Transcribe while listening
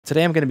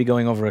Today I'm going to be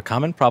going over a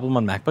common problem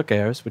on MacBook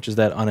Airs, which is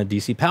that on a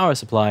DC power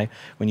supply,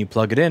 when you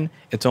plug it in,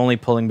 it's only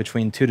pulling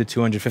between 2 to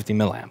 250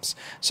 milliamps.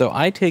 So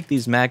I take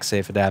these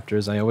MagSafe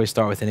adapters. I always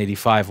start with an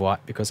 85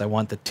 watt because I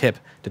want the tip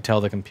to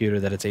tell the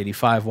computer that it's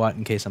 85 watt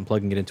in case I'm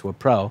plugging it into a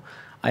Pro.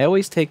 I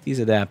always take these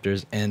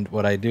adapters, and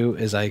what I do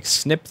is I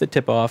snip the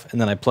tip off and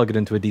then I plug it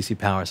into a DC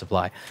power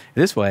supply.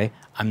 This way,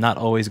 I'm not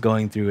always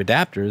going through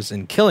adapters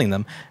and killing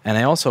them, and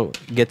I also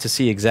get to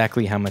see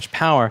exactly how much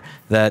power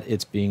that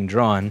it's being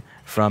drawn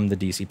from the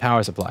DC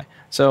power supply.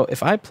 So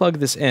if I plug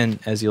this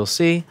in, as you'll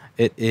see,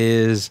 it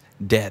is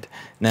dead.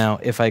 Now,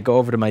 if I go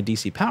over to my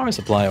DC power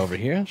supply over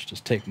here, let's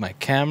just take my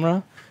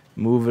camera,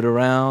 move it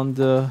around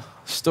the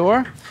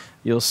store,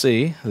 you'll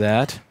see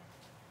that,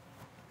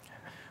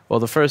 well,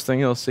 the first thing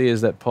you'll see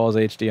is that Paul's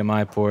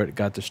HDMI port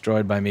got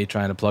destroyed by me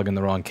trying to plug in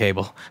the wrong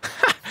cable.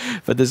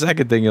 But the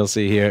second thing you'll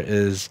see here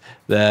is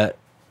that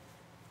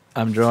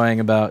I'm drawing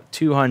about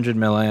 200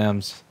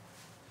 milliamps,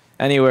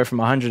 anywhere from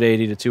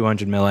 180 to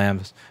 200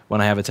 milliamps when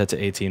I have it set to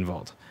 18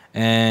 volt.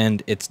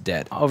 And it's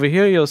dead. Over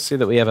here you'll see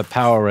that we have a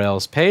Power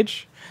Rails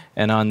page.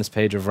 And on this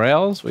page of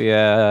Rails we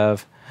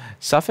have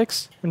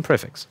suffix and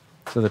prefix.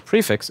 So the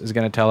prefix is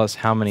going to tell us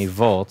how many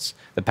volts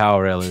the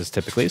power rail is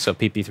typically. So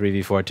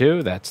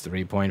PP3V42, that's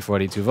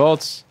 3.42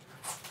 volts.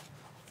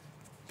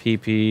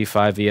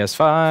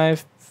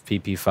 PP5VS5,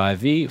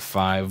 PP5V,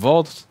 5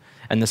 volts.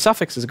 And the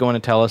suffix is going to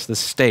tell us the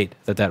state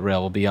that that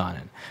rail will be on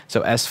in.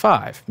 So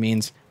S5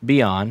 means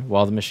be on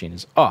while the machine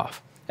is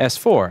off.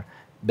 S4,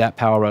 that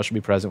power rail should be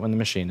present when the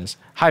machine is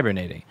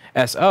hibernating.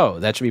 SO,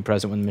 that should be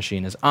present when the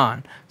machine is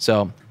on.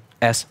 So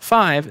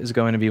S5 is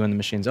going to be when the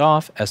machine's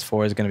off,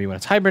 S4 is going to be when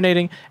it's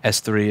hibernating,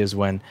 S3 is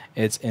when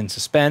it's in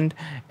suspend,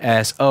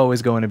 SO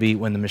is going to be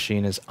when the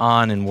machine is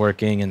on and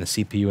working and the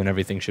CPU and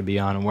everything should be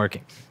on and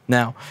working.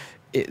 Now,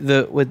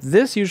 what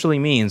this usually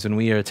means when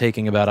we are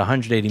taking about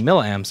 180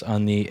 milliamps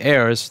on the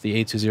Airs, the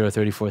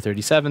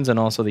 820-3437s and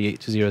also the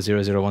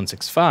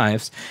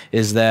 820-00165s,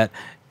 is that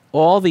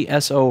all the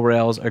SO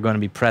rails are going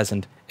to be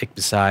present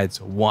besides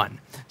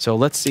one. So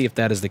let's see if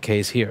that is the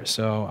case here.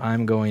 So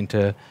I'm going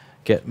to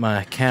get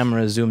my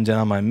camera zoomed in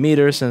on my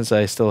meter since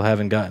I still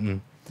haven't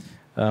gotten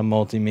a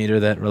multimeter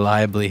that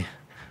reliably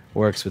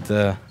works with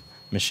the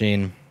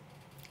machine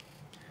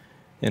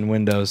in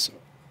Windows.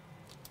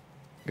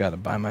 Got to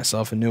buy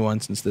myself a new one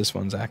since this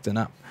one's acting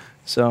up.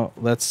 So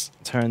let's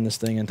turn this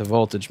thing into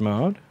voltage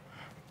mode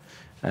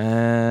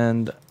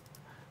and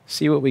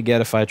see what we get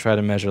if I try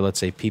to measure, let's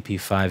say,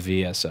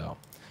 PP5VSO.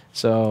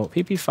 So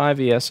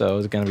PP5VSO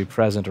is going to be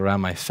present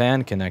around my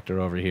fan connector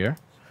over here.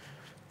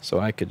 So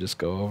I could just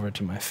go over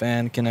to my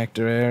fan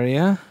connector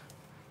area.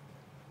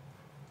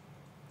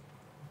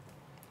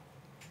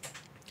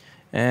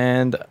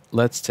 And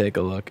let's take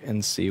a look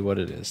and see what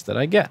it is that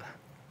I get.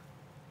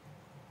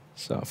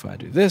 So if I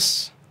do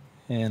this,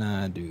 and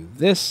I do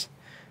this,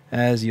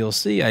 as you'll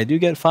see, I do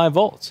get 5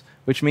 volts,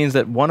 which means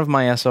that one of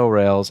my SO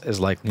rails is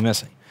likely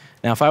missing.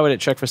 Now, if I were to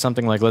check for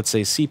something like, let's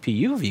say,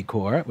 CPU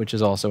vCore, which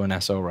is also an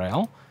SO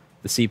rail,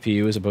 the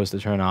CPU is supposed to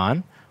turn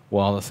on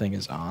while the thing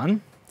is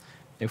on.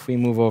 If we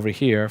move over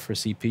here for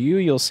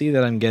CPU, you'll see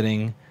that I'm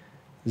getting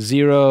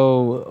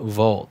 0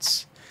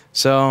 volts.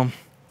 So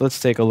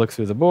let's take a look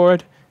through the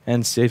board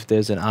and see if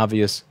there's an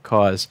obvious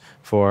cause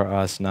for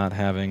us not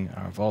having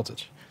our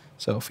voltage.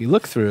 So if we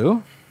look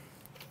through,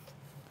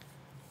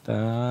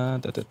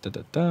 it's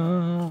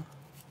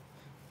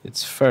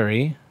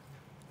furry.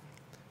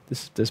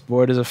 This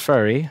board is a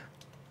furry.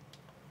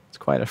 It's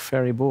quite a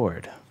furry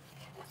board.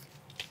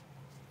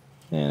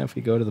 And if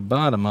we go to the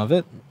bottom of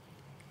it,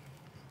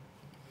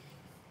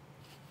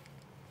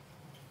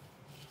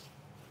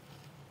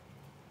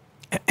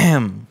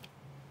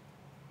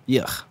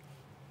 yuck.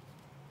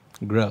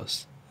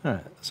 Gross.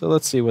 Alright, so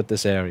let's see what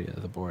this area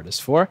of the board is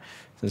for,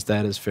 since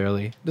that is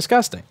fairly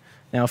disgusting.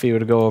 Now if we were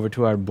to go over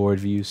to our board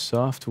view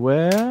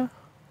software,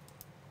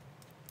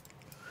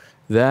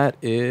 that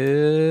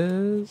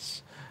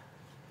is,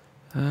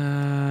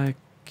 here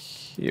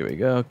we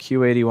go,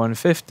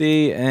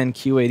 Q8150, and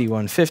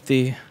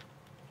Q8150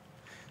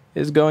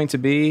 is going to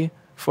be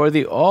for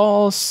the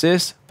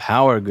all-sys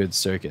power good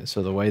circuit.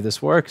 So the way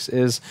this works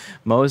is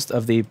most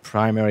of the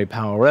primary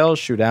power rails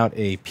shoot out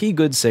a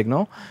P-good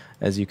signal,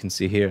 as you can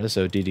see here.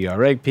 So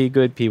DDR-reg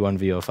P-good,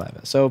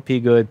 P1V05SO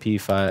P-good,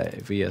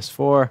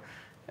 P5VS4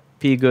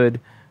 P-good,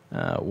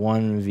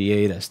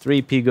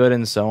 1V8S3 P-good,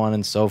 and so on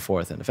and so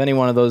forth. And if any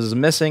one of those is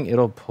missing,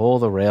 it'll pull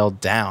the rail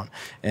down.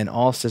 And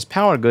all-sys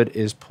power good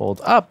is pulled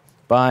up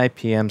by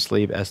PM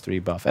sleeve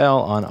S3 buff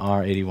L on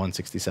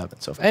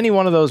R8167. So if any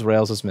one of those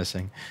rails is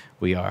missing,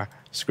 we are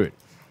screwed.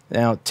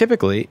 Now,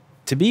 typically,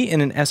 to be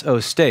in an SO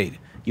state,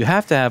 you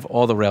have to have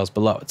all the rails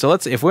below it. So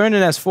let's, if we're in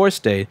an S4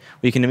 state,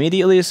 we can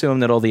immediately assume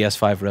that all the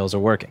S5 rails are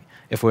working.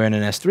 If we're in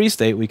an S3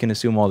 state, we can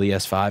assume all the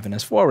S5 and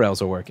S4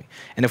 rails are working.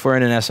 And if we're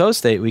in an SO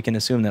state, we can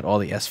assume that all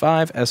the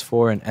S5,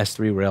 S4, and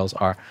S3 rails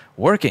are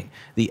working.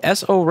 The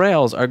SO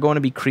rails are going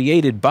to be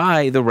created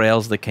by the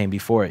rails that came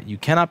before it. You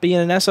cannot be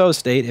in an SO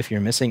state if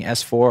you're missing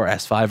S4 or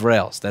S5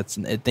 rails.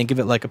 Think of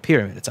it like a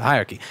pyramid. It's a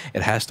hierarchy.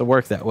 It has to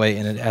work that way,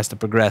 and it has to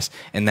progress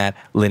in that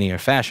linear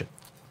fashion.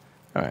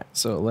 All right,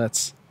 so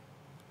let's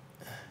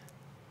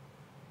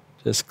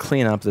just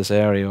clean up this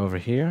area over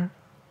here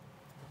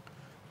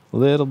a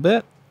little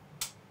bit.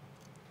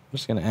 I'm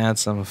just going to add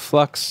some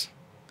flux,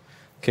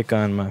 kick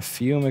on my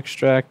fume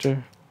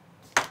extractor.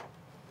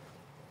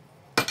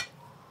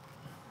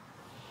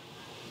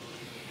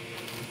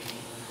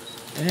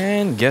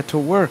 And get to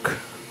work.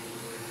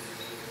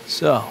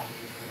 So,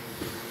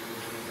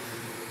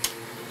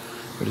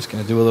 we're just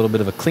going to do a little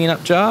bit of a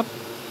cleanup job.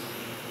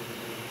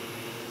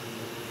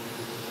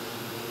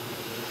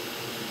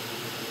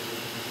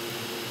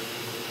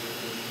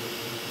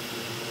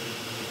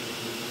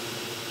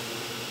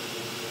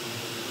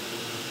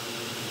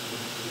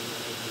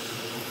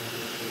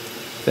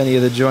 If any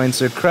of the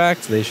joints are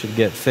cracked, they should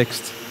get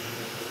fixed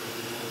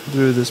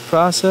through this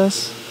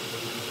process.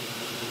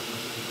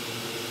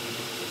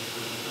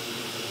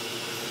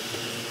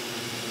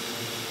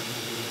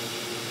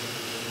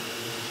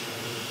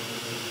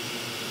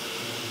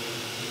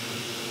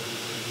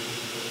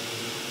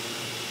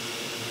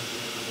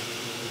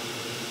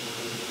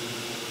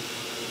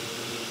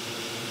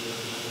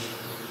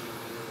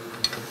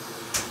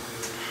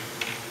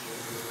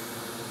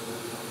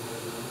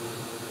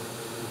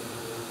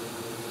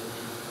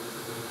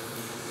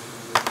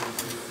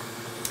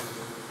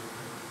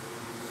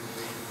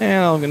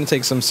 And I'm going to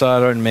take some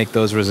solder and make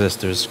those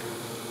resistors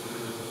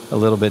a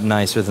little bit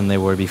nicer than they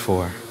were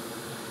before.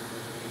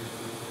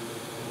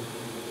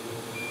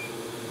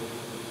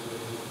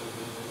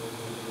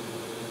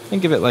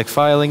 Think of it like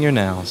filing your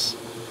nails.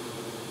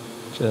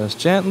 Just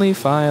gently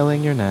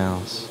filing your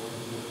nails.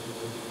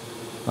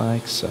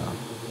 Like so.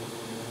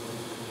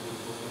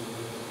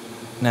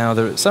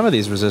 Now, some of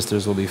these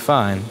resistors will be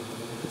fine,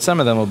 but some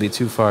of them will be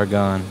too far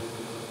gone.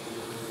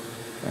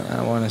 And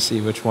I want to see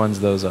which ones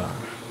those are.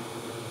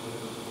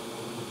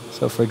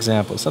 So, for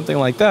example, something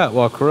like that,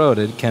 while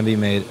corroded, can be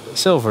made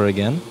silver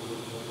again.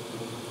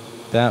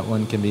 That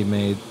one can be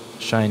made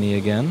shiny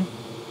again.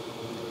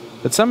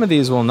 But some of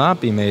these will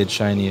not be made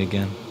shiny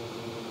again.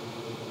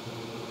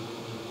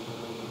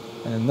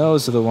 And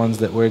those are the ones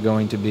that we're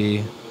going to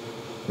be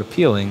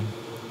repealing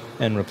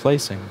and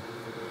replacing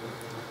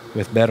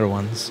with better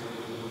ones.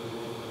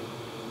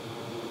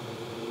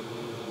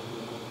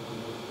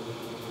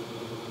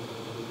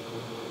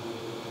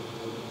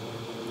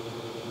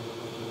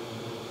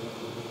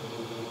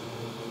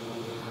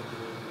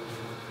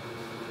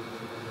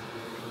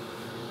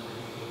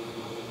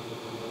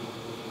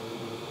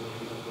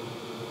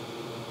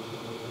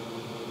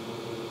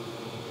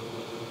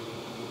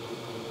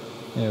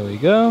 There we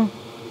go.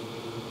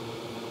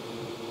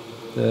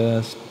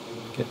 Just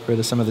get rid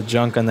of some of the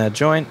junk on that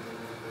joint.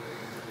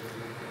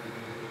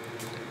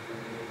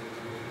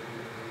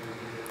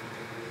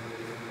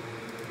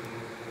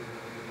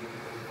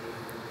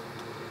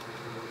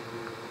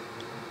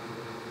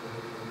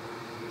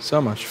 So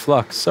much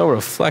flux, so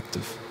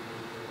reflective.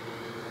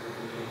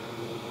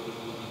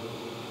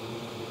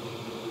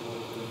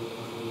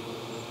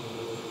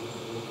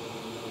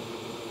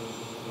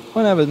 I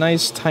want to have a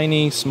nice,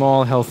 tiny,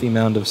 small, healthy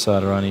mound of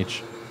solder on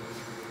each.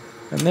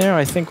 And there,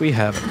 I think we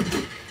have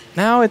it.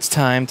 Now it's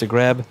time to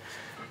grab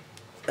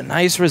a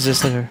nice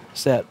resistor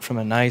set from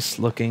a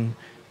nice-looking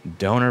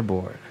donor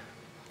board.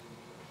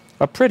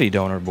 A pretty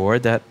donor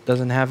board that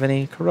doesn't have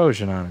any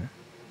corrosion on it.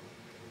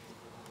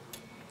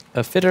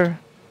 A fitter,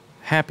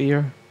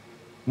 happier,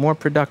 more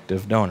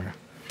productive donor.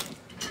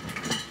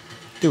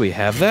 Do we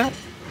have that?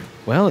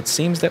 Well, it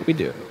seems that we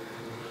do.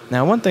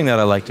 Now, one thing that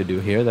I like to do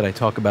here that I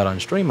talk about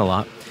on stream a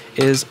lot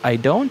is I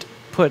don't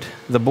put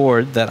the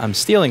board that I'm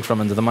stealing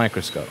from under the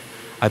microscope.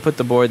 I put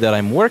the board that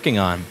I'm working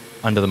on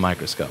under the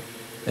microscope.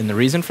 And the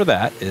reason for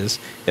that is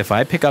if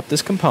I pick up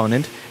this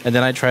component and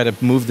then I try to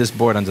move this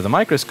board under the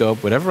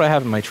microscope, whatever I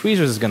have in my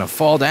tweezers is going to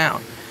fall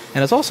down.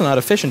 And it's also not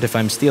efficient if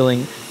I'm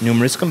stealing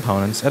numerous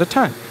components at a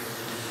time.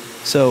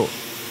 So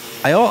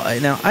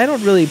now I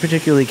don't really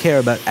particularly care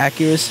about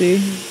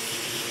accuracy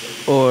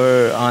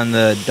or on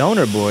the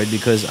donor board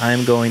because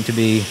I'm going to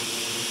be,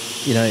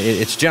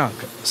 it's junk.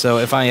 So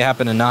if I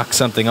happen to knock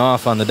something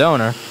off on the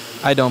donor,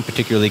 I don't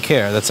particularly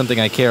care. That's something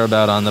I care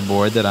about on the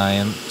board that I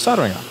am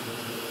soldering on.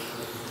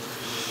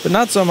 But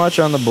not so much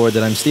on the board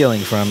that I'm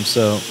stealing from.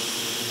 So,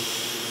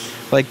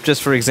 like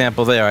just for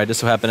example there, I just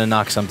so happened to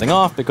knock something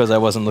off because I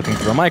wasn't looking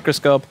through a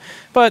microscope,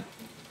 but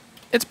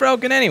it's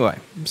broken anyway,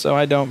 so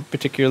I don't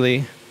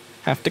particularly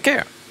have to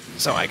care.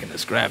 So I can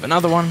just grab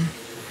another one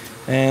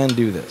and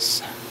do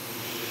this.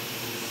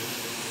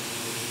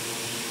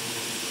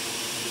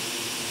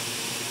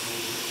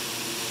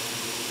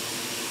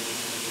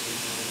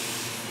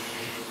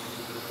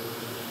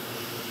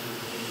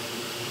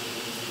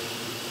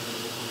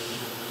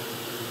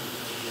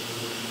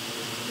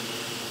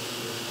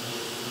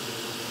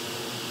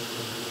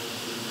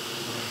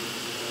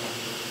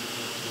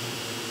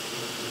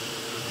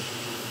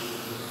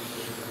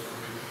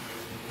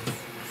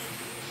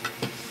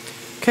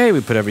 Okay,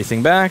 we put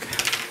everything back.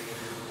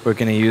 We're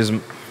going to use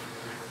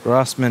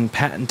Rossmann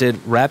patented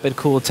rapid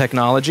cool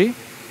technology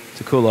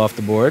to cool off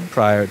the board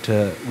prior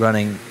to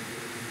running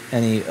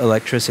any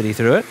electricity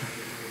through it.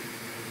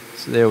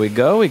 So there we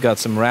go. We got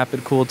some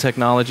rapid cool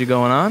technology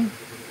going on.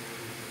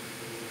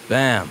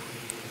 Bam.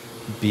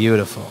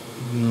 Beautiful.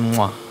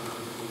 Mwah.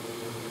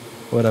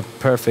 What a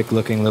perfect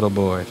looking little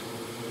board.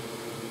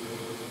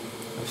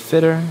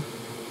 Fitter,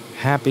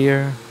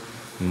 happier,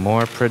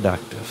 more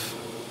productive.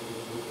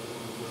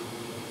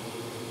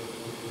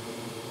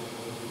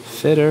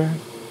 Fitter,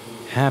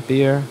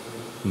 happier,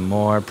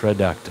 more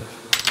productive.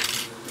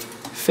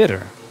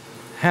 Fitter,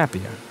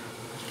 happier,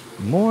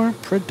 more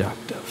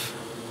productive.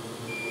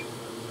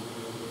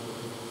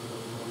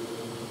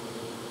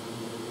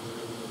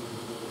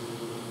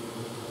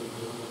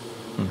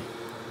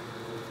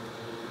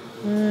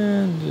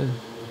 And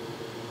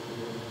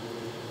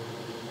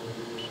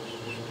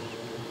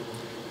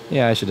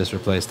yeah, I should just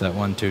replace that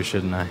one too,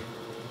 shouldn't I?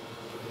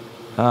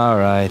 All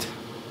right.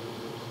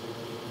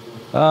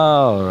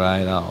 All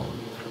right, I'll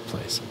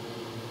replace it.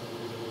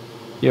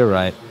 You're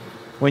right.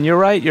 When you're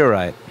right, you're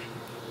right.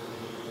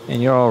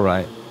 And you're all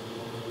right.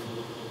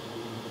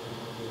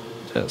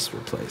 Just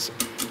replace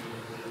it.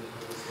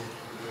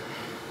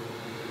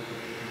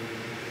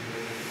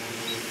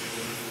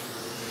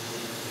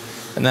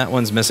 And that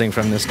one's missing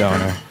from this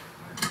donor.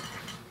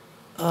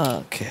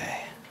 Okay.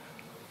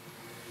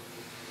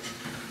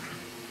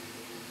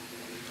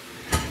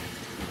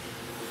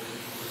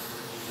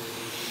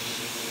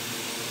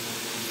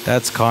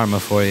 That's karma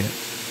for you.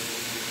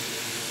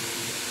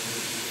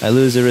 I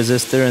lose a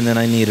resistor and then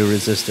I need a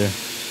resistor.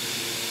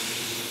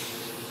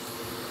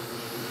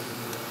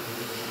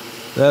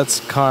 That's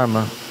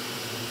karma.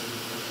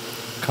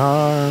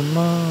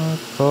 Karma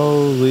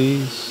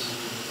police.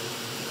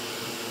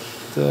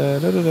 Da,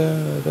 da, da,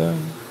 da, da.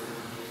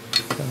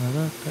 Da,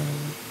 da, da.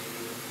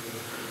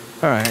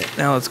 All right,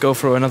 now let's go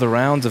for another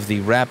round of the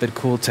rapid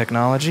cool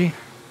technology.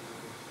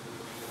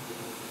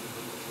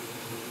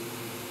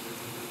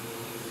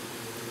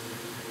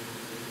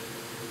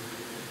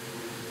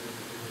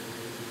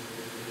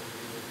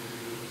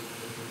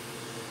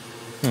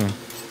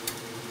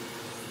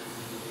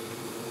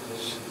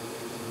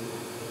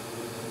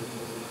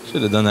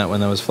 Should have done that when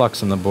there was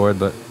flux on the board,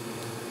 but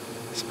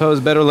I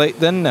suppose better late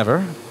than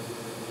never.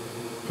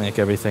 Make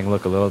everything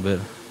look a little bit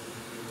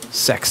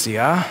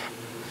sexier.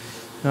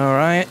 All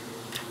right.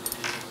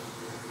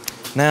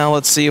 Now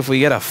let's see if we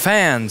get a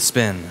fan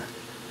spin.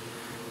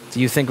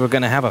 Do you think we're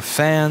going to have a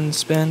fan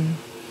spin?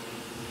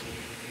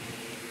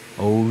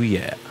 Oh,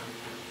 yeah.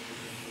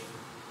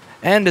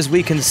 And as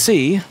we can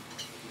see,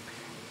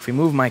 if we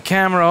move my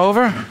camera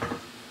over,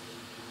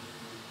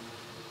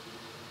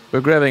 we're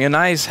grabbing a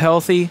nice,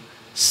 healthy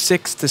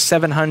 600 to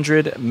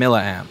 700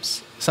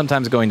 milliamps.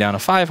 Sometimes going down to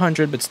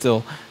 500, but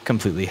still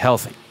completely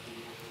healthy.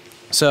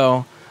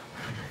 So,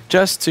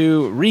 just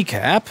to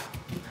recap,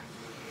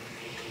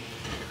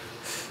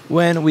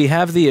 when we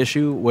have the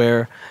issue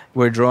where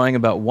we're drawing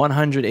about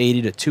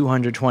 180 to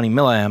 220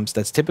 milliamps,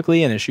 that's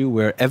typically an issue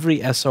where every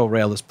Esso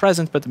rail is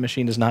present, but the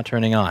machine is not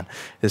turning on.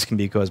 This can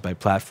be caused by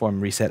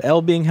platform reset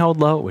L being held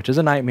low, which is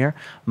a nightmare.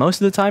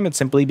 Most of the time, it's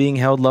simply being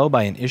held low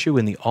by an issue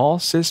in the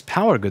all-sys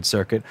power good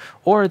circuit,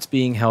 or it's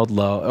being held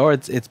low, or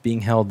it's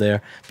being held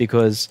there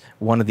because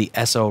one of the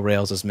Esso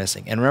rails is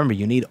missing. And remember,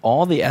 you need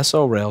all the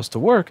Esso rails to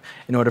work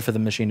in order for the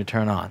machine to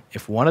turn on.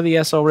 If one of the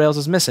Esso rails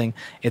is missing,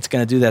 it's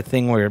going to do that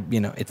thing where,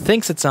 you know, it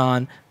thinks it's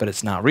on, but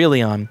it's not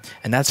really on,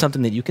 and that's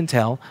something that you can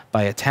tell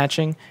by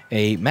attaching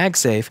a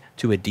MagSafe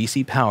to a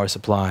DC power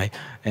supply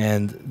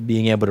and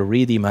being able to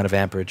read the amount of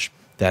amperage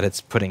that it's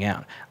putting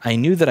out. I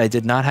knew that I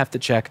did not have to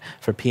check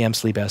for PM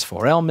Sleep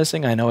S4L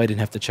missing. I know I didn't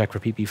have to check for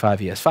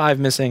PP5ES5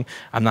 missing.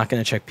 I'm not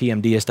going to check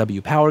PM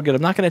DSW Power Good.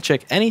 I'm not going to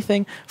check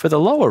anything for the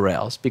lower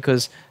rails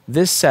because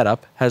this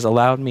setup has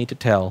allowed me to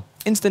tell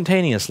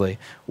instantaneously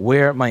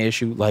where my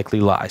issue likely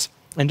lies.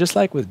 And just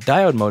like with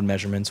diode mode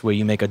measurements, where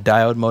you make a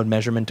diode mode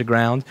measurement to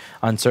ground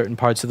on certain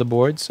parts of the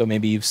board, so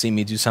maybe you've seen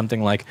me do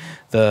something like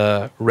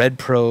the red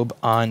probe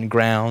on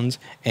ground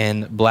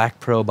and black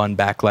probe on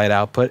backlight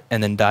output,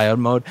 and then diode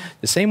mode,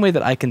 the same way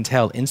that I can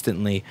tell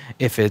instantly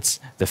if it's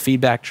the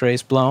feedback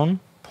trace blown,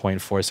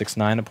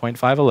 0.469 to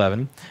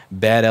 0.511,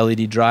 bad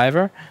LED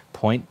driver,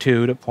 0.2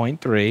 to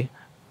 0.3,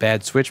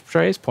 bad switch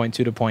trace, 0.2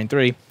 to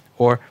 0.3,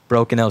 or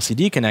broken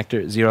LCD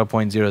connector,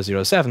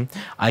 0.007,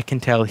 I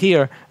can tell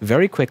here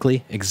very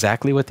quickly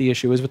exactly what the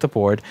issue is with the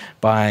board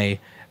by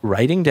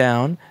writing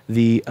down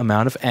the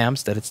amount of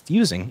amps that it's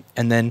using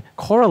and then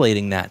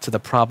correlating that to the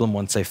problem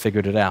once I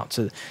figured it out.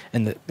 So,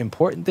 and the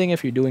important thing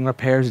if you're doing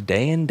repairs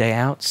day in, day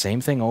out,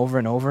 same thing over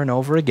and over and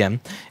over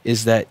again,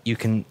 is that you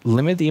can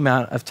limit the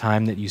amount of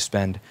time that you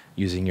spend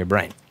using your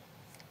brain.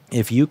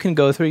 If you can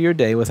go through your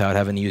day without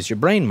having to use your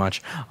brain much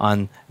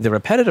on the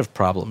repetitive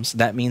problems,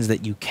 that means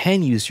that you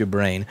can use your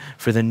brain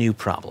for the new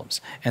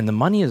problems. And the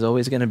money is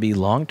always going to be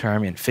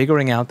long-term in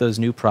figuring out those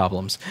new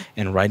problems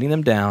and writing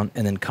them down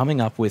and then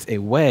coming up with a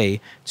way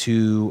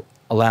to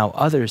allow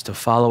others to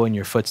follow in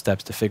your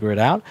footsteps to figure it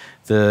out.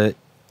 The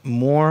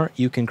more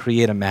you can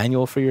create a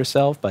manual for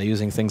yourself by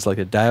using things like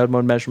the diode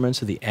mode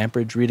measurements or the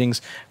amperage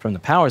readings from the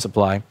power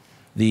supply,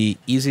 the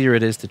easier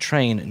it is to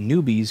train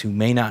newbies who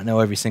may not know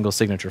every single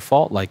signature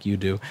fault like you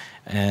do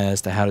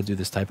as to how to do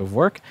this type of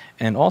work.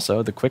 And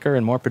also, the quicker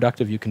and more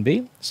productive you can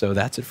be. So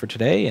that's it for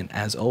today. And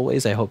as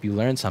always, I hope you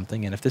learned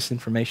something. And if this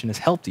information has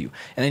helped you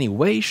in any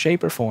way,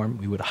 shape, or form,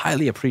 we would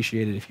highly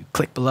appreciate it if you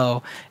click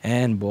below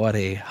and bought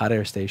a hot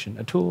air station,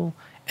 a tool,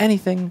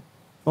 anything.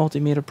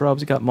 Multimeter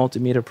probes, we got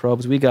multimeter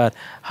probes, we got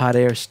hot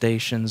air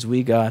stations,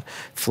 we got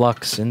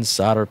flux and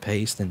solder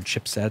paste and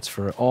chipsets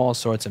for all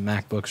sorts of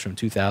MacBooks from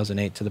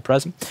 2008 to the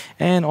present,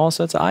 and all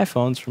sorts of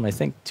iPhones from, I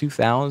think,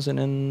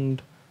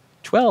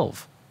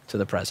 2012 to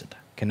the present.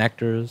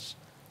 Connectors,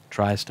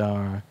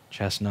 TriStar,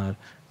 Chestnut,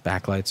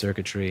 backlight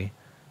circuitry,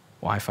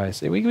 Wi-Fi.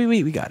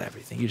 We got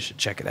everything. You should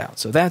check it out.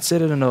 So that's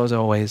it, and as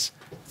always,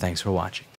 thanks for watching.